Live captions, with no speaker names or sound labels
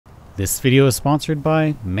This video is sponsored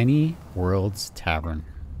by Many Worlds Tavern.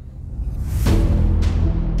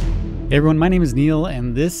 Hey everyone, my name is Neil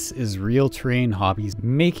and this is Real Terrain Hobbies,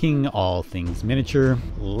 making all things miniature,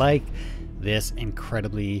 like this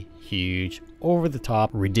incredibly huge, over-the-top,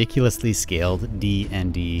 ridiculously scaled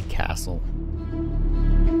D&D castle.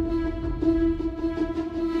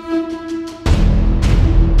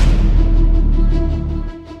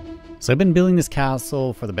 So I've been building this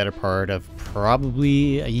castle for the better part of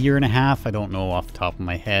probably a year and a half. I don't know off the top of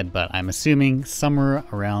my head, but I'm assuming somewhere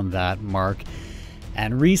around that mark.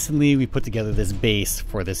 And recently we put together this base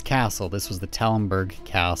for this castle. This was the Talmberg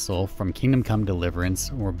Castle from Kingdom Come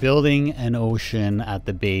Deliverance. We're building an ocean at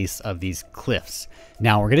the base of these cliffs.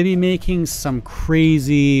 Now we're going to be making some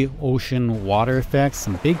crazy ocean water effects,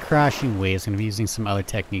 some big crashing waves. I'm going to be using some other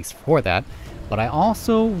techniques for that. But I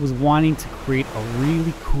also was wanting to create a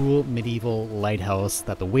really cool medieval lighthouse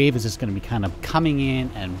that the wave is just going to be kind of coming in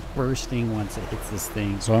and bursting once it hits this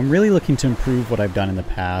thing. So I'm really looking to improve what I've done in the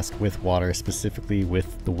past with water, specifically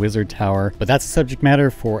with the Wizard Tower. But that's a subject matter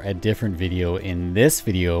for a different video. In this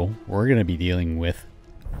video, we're going to be dealing with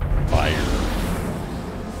fire.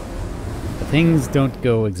 But things don't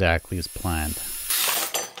go exactly as planned.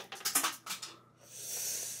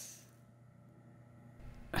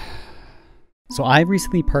 So I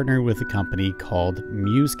recently partnered with a company called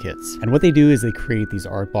Muse Kits, and what they do is they create these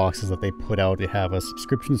art boxes that they put out. They have a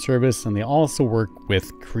subscription service, and they also work with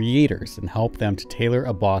creators and help them to tailor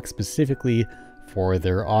a box specifically for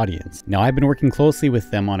their audience. Now I've been working closely with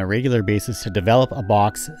them on a regular basis to develop a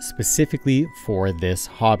box specifically for this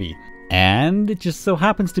hobby. And it just so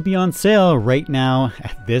happens to be on sale right now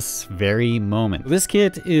at this very moment. This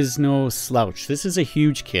kit is no slouch. This is a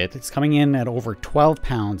huge kit. It's coming in at over 12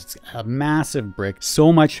 pounds. It's a massive brick.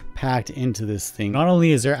 So much packed into this thing. Not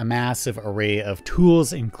only is there a massive array of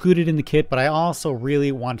tools included in the kit, but I also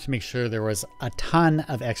really wanted to make sure there was a ton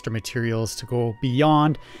of extra materials to go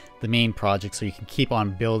beyond the main project so you can keep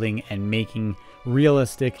on building and making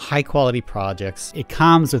realistic, high quality projects. It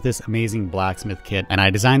comes with this amazing blacksmith kit, and I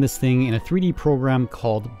designed this thing in a 3D program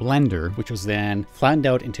called Blender, which was then flattened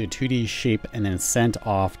out into a 2D shape and then sent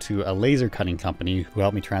off to a laser cutting company who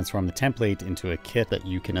helped me transform the template into a kit that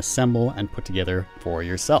you can assemble and put together for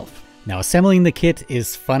yourself. Now, assembling the kit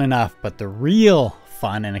is fun enough, but the real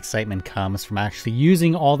fun and excitement comes from actually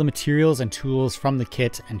using all the materials and tools from the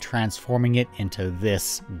kit and transforming it into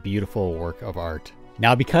this beautiful work of art.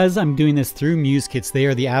 Now, because I'm doing this through Muse Kits, they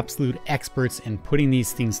are the absolute experts in putting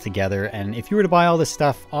these things together. And if you were to buy all this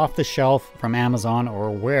stuff off the shelf from Amazon or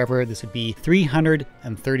wherever, this would be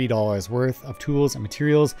 $330 worth of tools and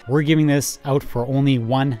materials. We're giving this out for only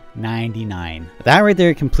 $199. That right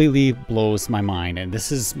there completely blows my mind. And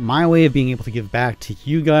this is my way of being able to give back to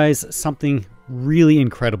you guys something really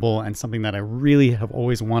incredible and something that I really have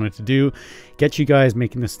always wanted to do. Get you guys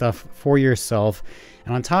making this stuff for yourself.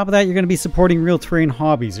 And on top of that, you're going to be supporting Real Terrain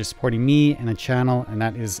Hobbies. You're supporting me and the channel, and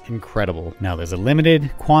that is incredible. Now, there's a limited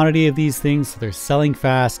quantity of these things, so they're selling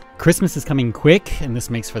fast. Christmas is coming quick, and this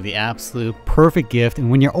makes for the absolute perfect gift. And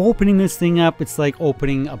when you're opening this thing up, it's like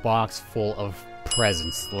opening a box full of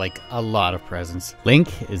presents, like a lot of presents.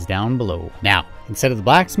 Link is down below. Now, instead of the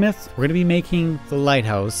blacksmith, we're going to be making the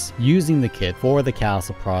lighthouse using the kit for the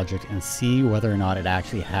castle project and see whether or not it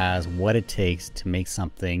actually has what it takes to make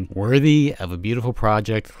something worthy of a beautiful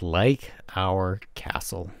project like our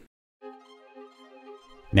castle.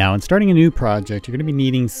 Now, in starting a new project, you're going to be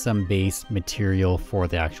needing some base material for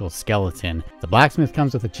the actual skeleton. The blacksmith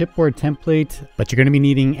comes with a chipboard template, but you're going to be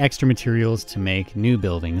needing extra materials to make new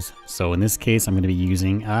buildings. So in this case, I'm going to be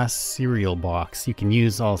using a cereal box. You can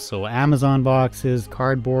use also Amazon boxes,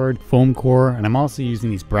 cardboard, foam core, and I'm also using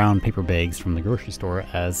these brown paper bags from the grocery store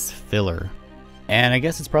as filler. And I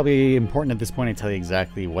guess it's probably important at this point to tell you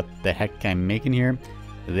exactly what the heck I'm making here.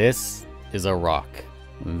 This is a rock.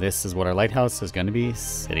 This is what our lighthouse is going to be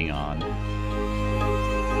sitting on.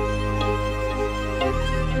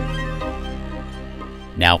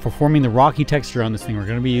 Now, for forming the rocky texture on this thing, we're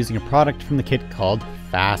going to be using a product from the kit called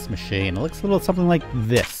Fast Mache, and it looks a little something like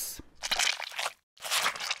this.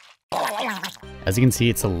 As you can see,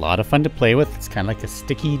 it's a lot of fun to play with. It's kind of like a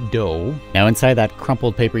sticky dough. Now, inside that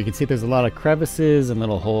crumpled paper, you can see there's a lot of crevices and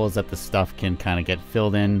little holes that the stuff can kind of get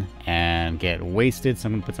filled in and get wasted. So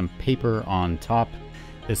I'm going to put some paper on top.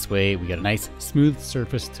 This way we get a nice smooth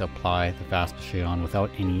surface to apply the Fast Mache on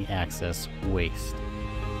without any excess waste.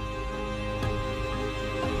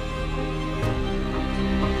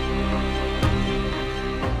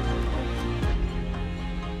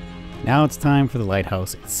 Now it's time for the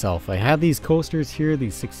lighthouse itself. I have these coasters here,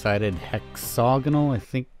 these six-sided hexagonal, I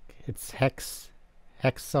think it's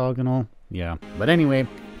hexagonal, yeah. But anyway,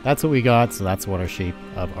 that's what we got, so that's what our shape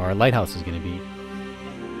of our lighthouse is going to be.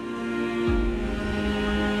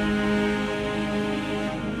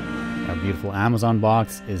 Our beautiful Amazon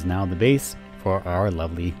box is now the base for our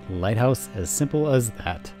lovely lighthouse, as simple as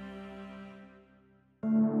that.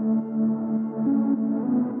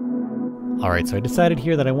 Alright, so I decided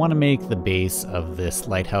here that I want to make the base of this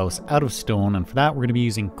lighthouse out of stone, and for that we're going to be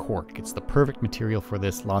using cork. It's the perfect material for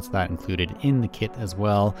this, lots of that included in the kit as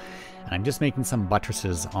well. And I'm just making some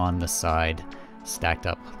buttresses on the side, stacked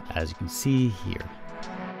up as you can see here.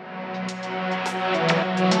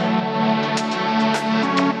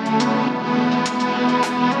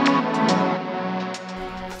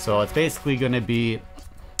 So it's basically going to be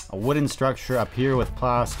a wooden structure up here with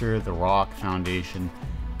plaster, the rock foundation.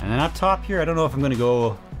 And then up top here, I don't know if I'm going to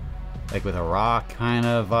go like with a rock kind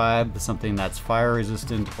of vibe, something that's fire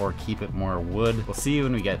resistant, or keep it more wood. We'll see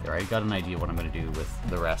when we get there. I got an idea what I'm going to do with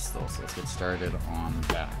the rest though, so let's get started on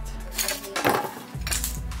that.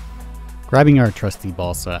 Grabbing our trusty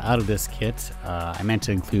balsa out of this kit, I meant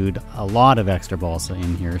to include a lot of extra balsa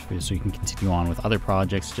in here so you can continue on with other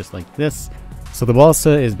projects just like this. So the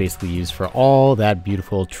balsa is basically used for all that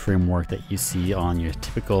beautiful trim work that you see on your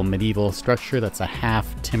typical medieval structure. That's a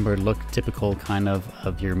half timbered look, typical kind of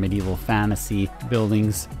your medieval fantasy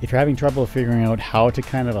buildings. If you're having trouble figuring out how to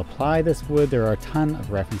kind of apply this wood, there are a ton of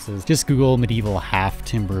references. Just Google medieval half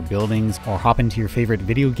timber buildings, or hop into your favorite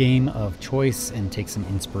video game of choice and take some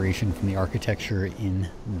inspiration from the architecture in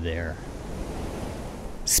there.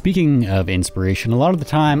 Speaking of inspiration, a lot of the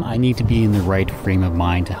time I need to be in the right frame of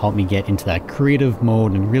mind to help me get into that creative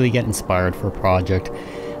mode and really get inspired for a project.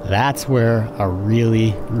 That's where a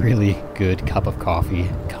really, really good cup of coffee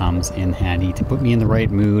comes in handy to put me in the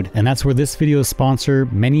right mood. And that's where this video's sponsor,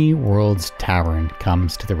 Many Worlds Tavern,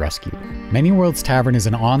 comes to the rescue. Many Worlds Tavern is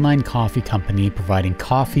an online coffee company providing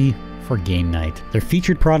coffee for game night. Their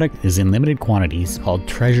featured product is in limited quantities called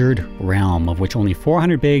Treasured Realm, of which only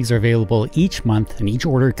 400 bags are available each month, and each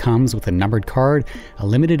order comes with a numbered card, a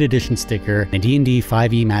limited edition sticker, a D&D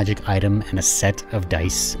 5e magic item, and a set of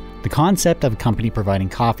dice. The concept of a company providing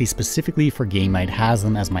coffee specifically for game night has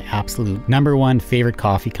them as my absolute #1 favorite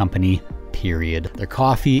coffee company, period. Their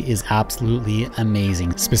coffee is absolutely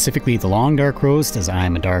amazing. Specifically the long dark roast, as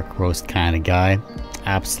I'm a dark roast kind of guy.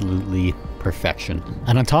 Absolutely perfection.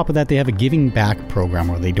 And on top of that, they have a giving back program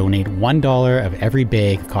where they donate $1 of every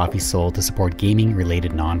bag of coffee sold to support gaming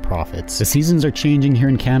related nonprofits. The seasons are changing here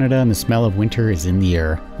in Canada and the smell of winter is in the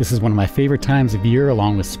air. This is one of my favorite times of year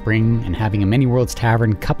along with spring, and having a Many Worlds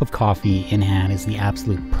Tavern cup of coffee in hand is the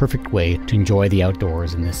absolute perfect way to enjoy the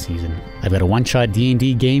outdoors in this season. I've got a one-shot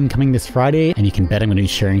D&D game coming this Friday, and you can bet I'm going to be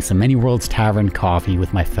sharing some Many Worlds Tavern coffee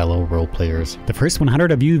with my fellow role players. The first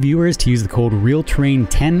 100 of you viewers to use the code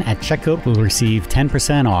REALTERRAIN10 at checkout will receive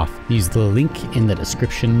 10% off. Use the link in the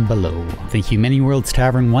description below. Thank you Many Worlds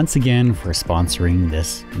Tavern once again for sponsoring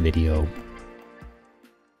this video.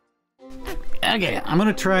 Okay, I'm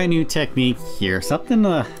gonna try a new technique here, something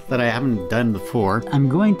that I haven't done before. I'm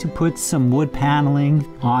going to put some wood paneling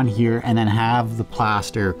on here and then have the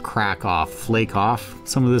plaster crack off, flake off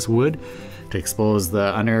some of this wood to expose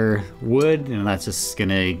the under wood, and that's just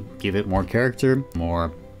gonna give it more character,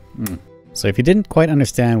 more So if you didn't quite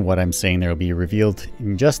understand what I'm saying, there will be revealed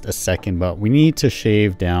in just a second, but we need to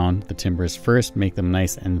shave down the timbers first, make them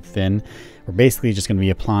nice and thin. We're basically just going to be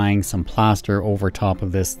applying some plaster over top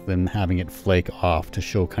of this, then having it flake off to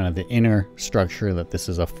show kind of the inner structure that this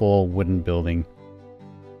is a full wooden building.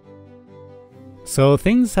 So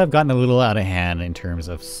things have gotten a little out of hand in terms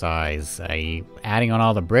of size. Adding on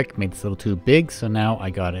all the brick made this a little too big, so now I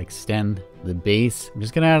got to extend the base. I'm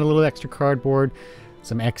just going to add a little extra cardboard,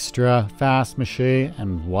 some extra fast mache,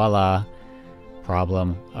 and voila,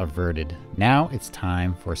 problem averted. Now it's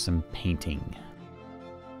time for some painting.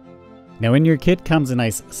 Now in your kit comes a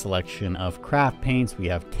nice selection of craft paints. We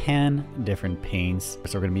have 10 different paints.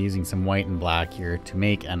 So we're going to be using some white and black here to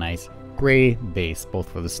make a nice gray base, both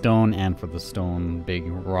for the stone and for the stone big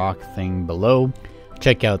rock thing below.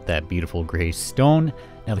 Check out that beautiful gray stone.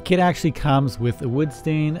 Now the kit actually comes with a wood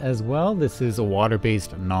stain as well. This is a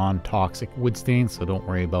water-based non-toxic wood stain, so don't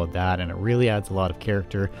worry about that, and it really adds a lot of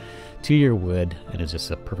character to your wood and is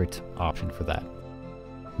just a perfect option for that.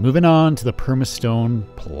 Moving on to the permastone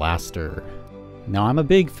plaster. Now I'm a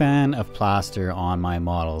big fan of plaster on my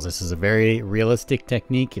models. This is a very realistic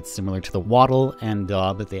technique. It's similar to the wattle and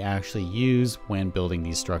daub that they actually use when building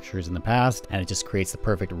these structures in the past, and it just creates the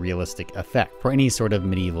perfect realistic effect for any sort of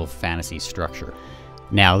medieval fantasy structure.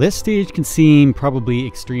 Now this stage can seem probably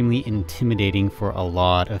extremely intimidating for a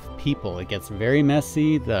lot of people. It gets very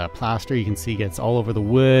messy. The plaster you can see gets all over the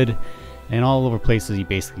wood, and all over places you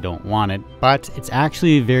basically don't want it, but it's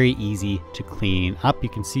actually very easy to clean up. You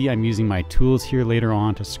can see I'm using my tools here later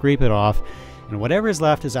on to scrape it off, and whatever is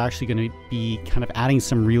left is actually going to be kind of adding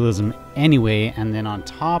some realism anyway, and then on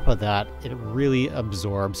top of that, it really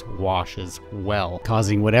absorbs washes well,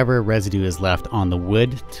 causing whatever residue is left on the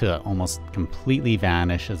wood to almost completely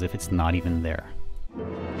vanish as if it's not even there.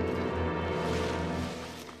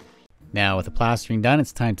 Now with the plastering done,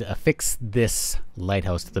 it's time to affix this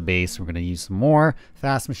lighthouse to the base. We're going to use some more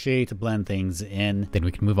fast mache to blend things in. Then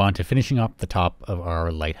we can move on to finishing up the top of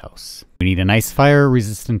our lighthouse. We need a nice fire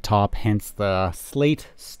resistant top, hence the slate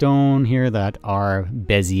stone here that our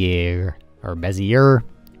Bezier,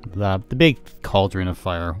 the big cauldron of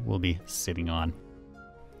fire, will be sitting on.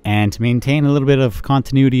 And to maintain a little bit of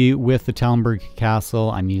continuity with the Talmberg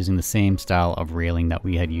Castle, I'm using the same style of railing that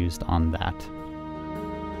we had used on that.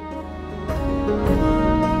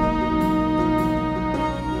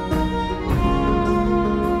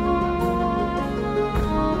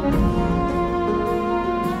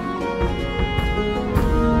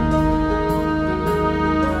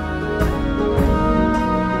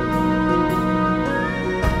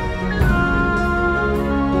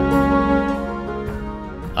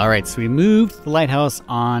 Alright, so we moved the lighthouse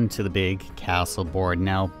onto the big castle board.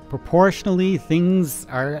 Now, proportionally, things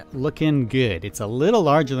are looking good. It's a little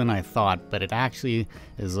larger than I thought, but it actually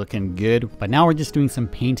is looking good. But now we're just doing some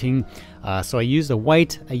painting. So I used a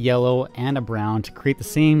white, a yellow, and a brown to create the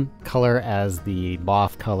same color as the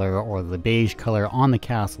boff color or the beige color on the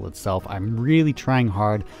castle itself. I'm really trying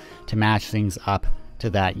hard to match things up to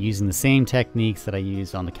that, using the same techniques that I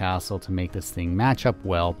used on the castle to make this thing match up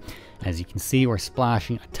well. As you can see, we're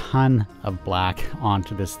splashing a ton of black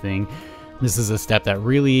onto this thing. This is a step that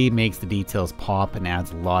really makes the details pop and adds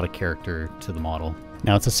a lot of character to the model.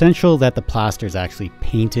 Now it's essential that the plaster is actually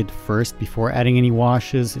painted first before adding any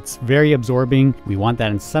washes. It's very absorbing. We want that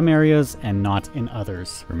in some areas and not in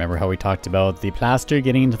others. Remember how we talked about the plaster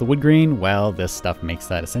getting into the wood grain? Well, this stuff makes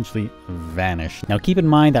that essentially vanish. Now keep in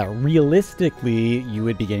mind that realistically, you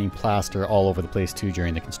would be getting plaster all over the place too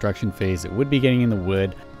during the construction phase. It would be getting in the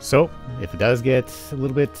wood. So if it does get a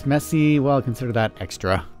little bit messy, well, consider that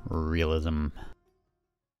extra realism.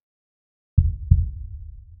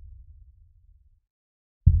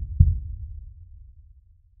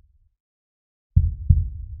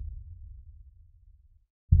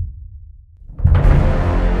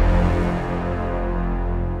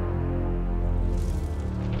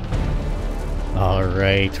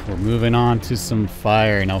 Alright, we're moving on to some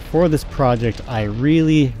fire. Now for this project, I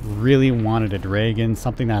really wanted a dragon,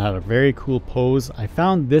 something that had a very cool pose. I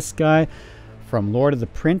found this guy from Lord of the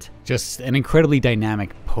Print, just an incredibly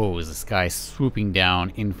dynamic pose. This guy swooping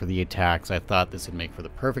down in for the attacks. I thought this would make for the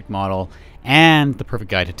perfect model and the perfect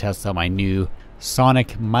guy to test out my new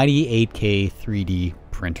Sonic Mighty 8K 3D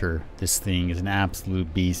printer. This thing is an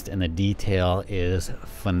absolute beast and the detail is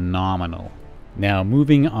phenomenal. Now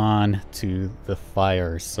moving on to the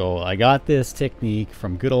fire. So I got this technique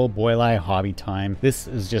from good old Boylai Hobby Time. This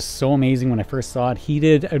is just so amazing. When I first saw it, he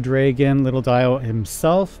did a dragon little dio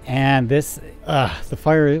himself, and this the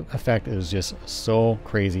fire effect is just so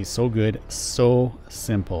crazy, so good, so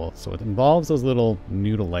simple. So it involves those little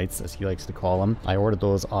noodle lights, as he likes to call them. I ordered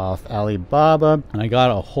those off Alibaba and I got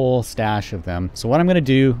a whole stash of them. So what I'm going to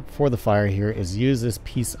do for the fire here is use this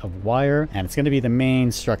piece of wire, and it's going to be the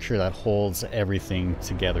main structure that holds everything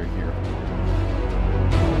together here.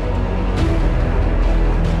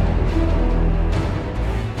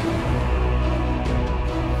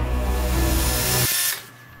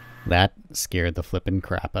 That scared the flippin'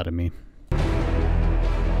 crap out of me.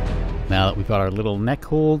 Now that we've got our little neck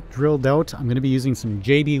hole drilled out, I'm going to be using some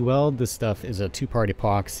JB Weld. This stuff is a two-part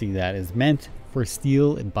epoxy that is meant for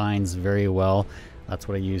steel. It binds very well. That's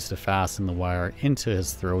what I use to fasten the wire into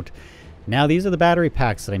his throat. Now these are the battery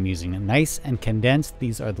packs that I'm using. Nice and condensed.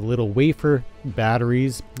 These are the little wafer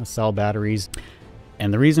batteries, cell batteries.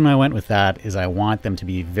 And the reason I went with that is I want them to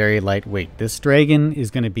be very lightweight. This dragon is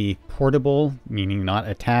going to be portable, meaning not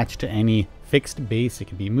attached to any fixed base. It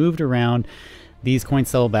can be moved around. These coin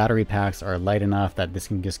cell battery packs are light enough that this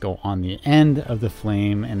can just go on the end of the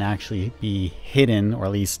flame and actually be hidden, or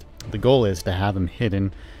at least the goal is to have them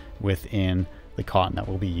hidden within the cotton that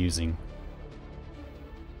we'll be using.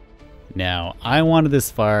 Now, I wanted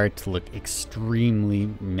this fire to look extremely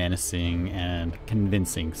menacing and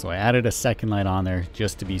convincing, so I added a second light on there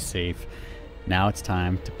just to be safe. Now it's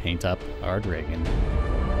time to paint up our dragon.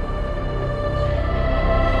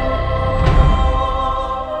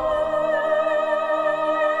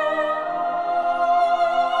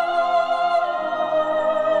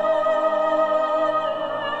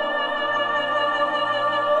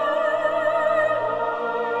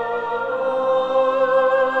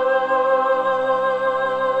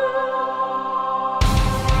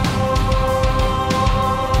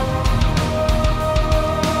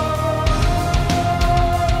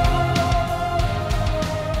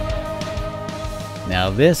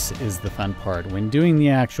 this is the fun part. When doing the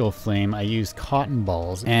actual flame, I used cotton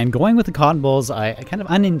balls, and going with the cotton balls, I kind of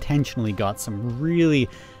unintentionally got some really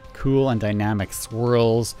cool and dynamic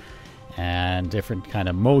swirls and different kind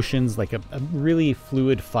of motions, like a really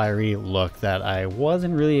fluid, fiery look that I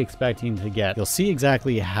wasn't really expecting to get. You'll see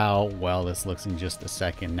exactly how well this looks in just a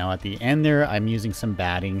second. Now at the end there, I'm using some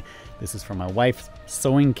batting. This is from my wife's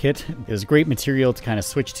sewing kit. It was great material to kind of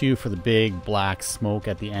switch to for the big black smoke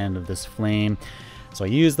at the end of this flame. So I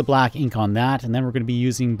used the black ink on that, and then we're going to be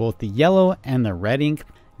using both the yellow and the red ink.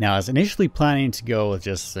 Now, I was initially planning to go with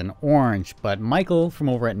just an orange, but Michael from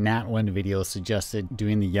over at Nat1 Video suggested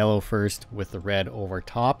doing the yellow first with the red over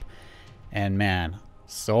top. And man,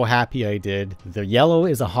 so happy I did. The yellow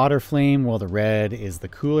is a hotter flame while the red is the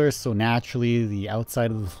cooler, so naturally the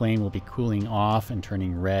outside of the flame will be cooling off and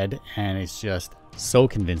turning red, and it's just so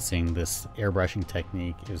convincing. This airbrushing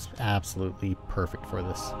technique is absolutely perfect for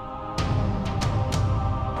this.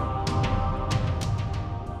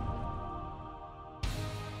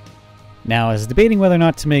 Now, I was debating whether or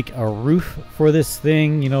not to make a roof for this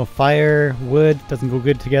thing. You know, fire, wood, doesn't go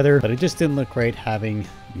good together, but it just didn't look right having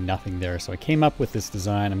nothing there. So I came up with this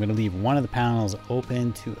design. I'm going to leave one of the panels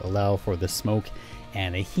open to allow for the smoke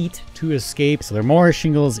and the heat to escape. So there are more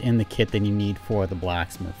shingles in the kit than you need for the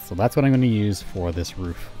blacksmith. So that's what I'm going to use for this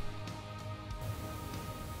roof.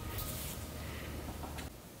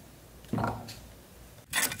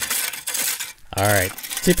 All right.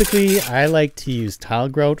 Typically, I like to use tile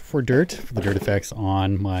grout for the dirt effects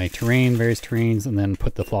on my terrain, various terrains, and then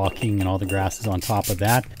put the flocking and all the grasses on top of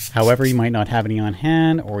that. However, you might not have any on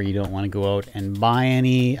hand, or you don't want to go out and buy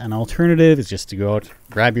any. An alternative is just to go out,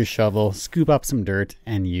 grab your shovel, scoop up some dirt,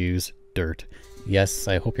 and use dirt. Yes,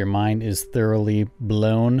 I hope your mind is thoroughly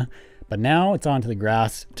blown. But now it's on to the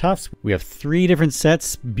grass tufts. We have 3 different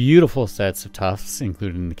sets, beautiful sets of tufts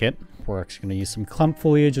included in the kit. We're actually going to use some clump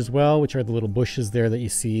foliage as well, which are the little bushes there that you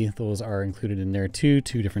see. Those are included in there too,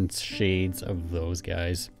 2 different shades of those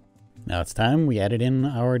guys. Now it's time we added in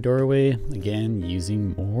our doorway, again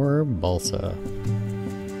using more balsa.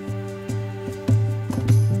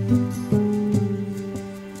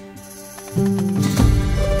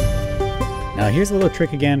 Now here's a little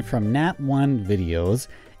trick again from Nat1 Videos.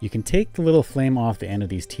 You can take the little flame off the end of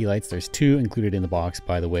these tea lights. There's 2 included in the box,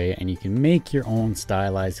 by the way, and you can make your own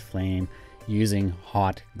stylized flame using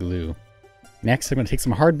hot glue. Next, I'm going to take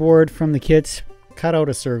some hardboard from the kit, cut out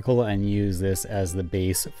a circle, and use this as the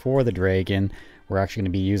base for the dragon. We're actually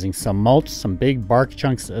going to be using some mulch, some big bark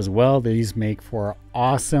chunks as well. These make for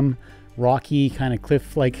awesome rocky kind of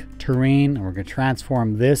cliff-like terrain, and we're going to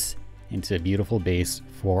transform this into a beautiful base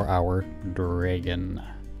for our dragon.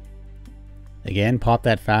 Again, pop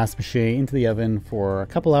that fast mache into the oven for a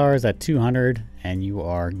couple hours at 200 and you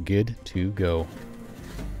are good to go.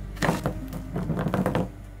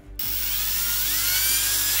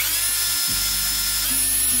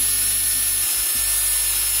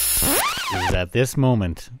 It was at this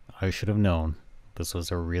moment I should have known this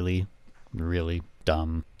was a really, really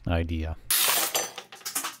dumb idea.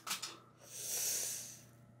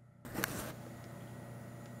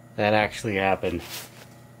 That actually happened.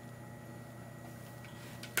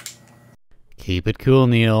 Keep it cool,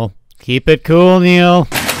 Neil. Keep it cool, Neil.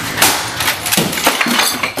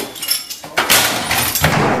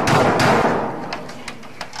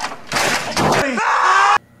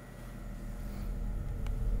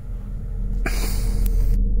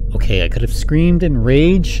 Okay, I could have screamed in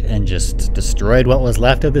rage and just destroyed what was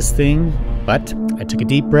left of this thing, but I took a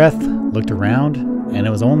deep breath, looked around, and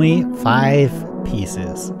it was only 5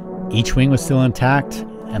 pieces. Each wing was still intact,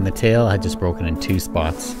 and the tail had just broken in 2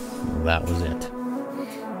 spots. That was it.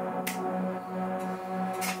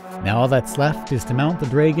 Now all that's left is to mount the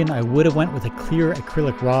dragon. I would have went with a clear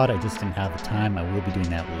acrylic rod, I just didn't have the time. I will be doing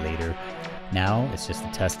that later. Now it's just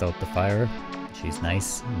to test out the fire. She's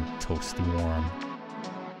nice and toasty warm.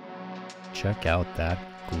 Check out that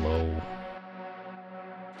glow.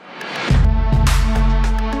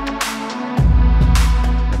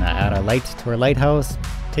 Gonna add our light to our lighthouse,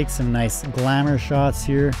 take some nice glamour shots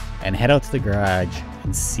here, and head out to the garage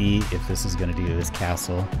and see if this is going to do this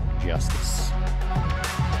castle justice.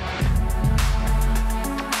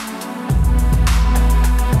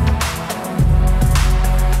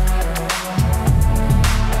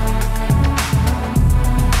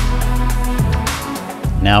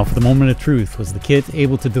 Now for the moment of truth. Was the kit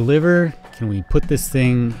able to deliver? Can we put this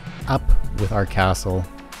thing up with our castle?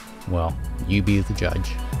 Well, you be the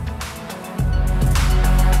judge.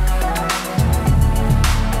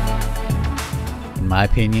 In my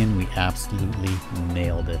opinion, we absolutely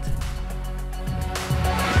nailed it.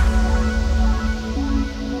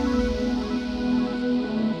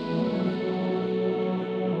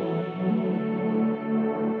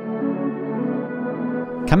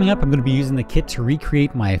 Coming up, I'm going to be using the kit to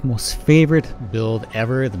recreate my most favorite build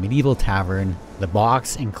ever, the medieval tavern. The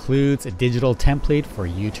box includes a digital template for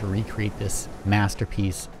you to recreate this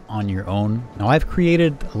masterpiece on your own. Now, I've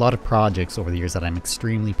created a lot of projects over the years that I'm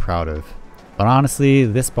extremely proud of. But honestly,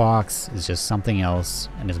 this box is just something else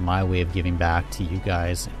and is my way of giving back to you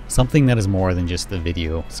guys. Something that is more than just the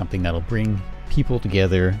video, something that'll bring people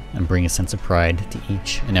together and bring a sense of pride to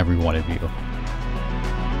each and every one of you.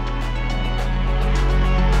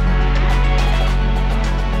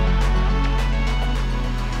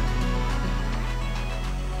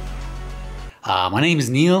 My name is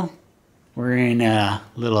Neil. We're in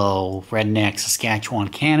little redneck Saskatchewan,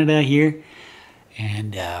 Canada here.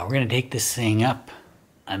 And we're going to take this thing up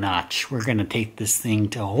a notch. We're going to take this thing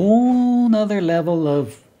to a whole nother level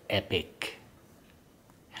of epic.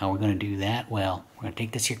 How we're going to do that? Well, we're going to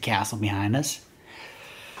take this here castle behind us.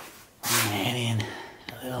 We're going to add in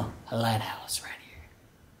a lighthouse right here.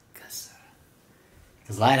 Because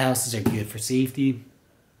lighthouses are good for safety.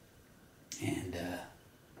 And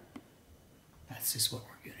that's just what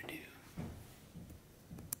we're going to do.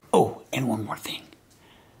 Oh, and one more thing.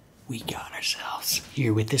 We got ourselves,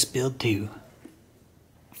 here with this build too,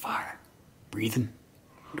 a fire-breathing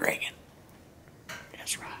dragon.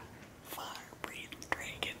 That's right, fire-breathing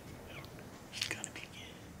dragon. It's gonna be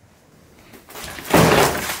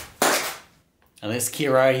good. Now this key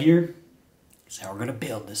right here is how we're gonna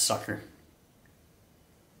build this sucker.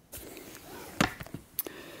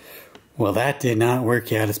 Well, that did not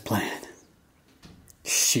work out as planned.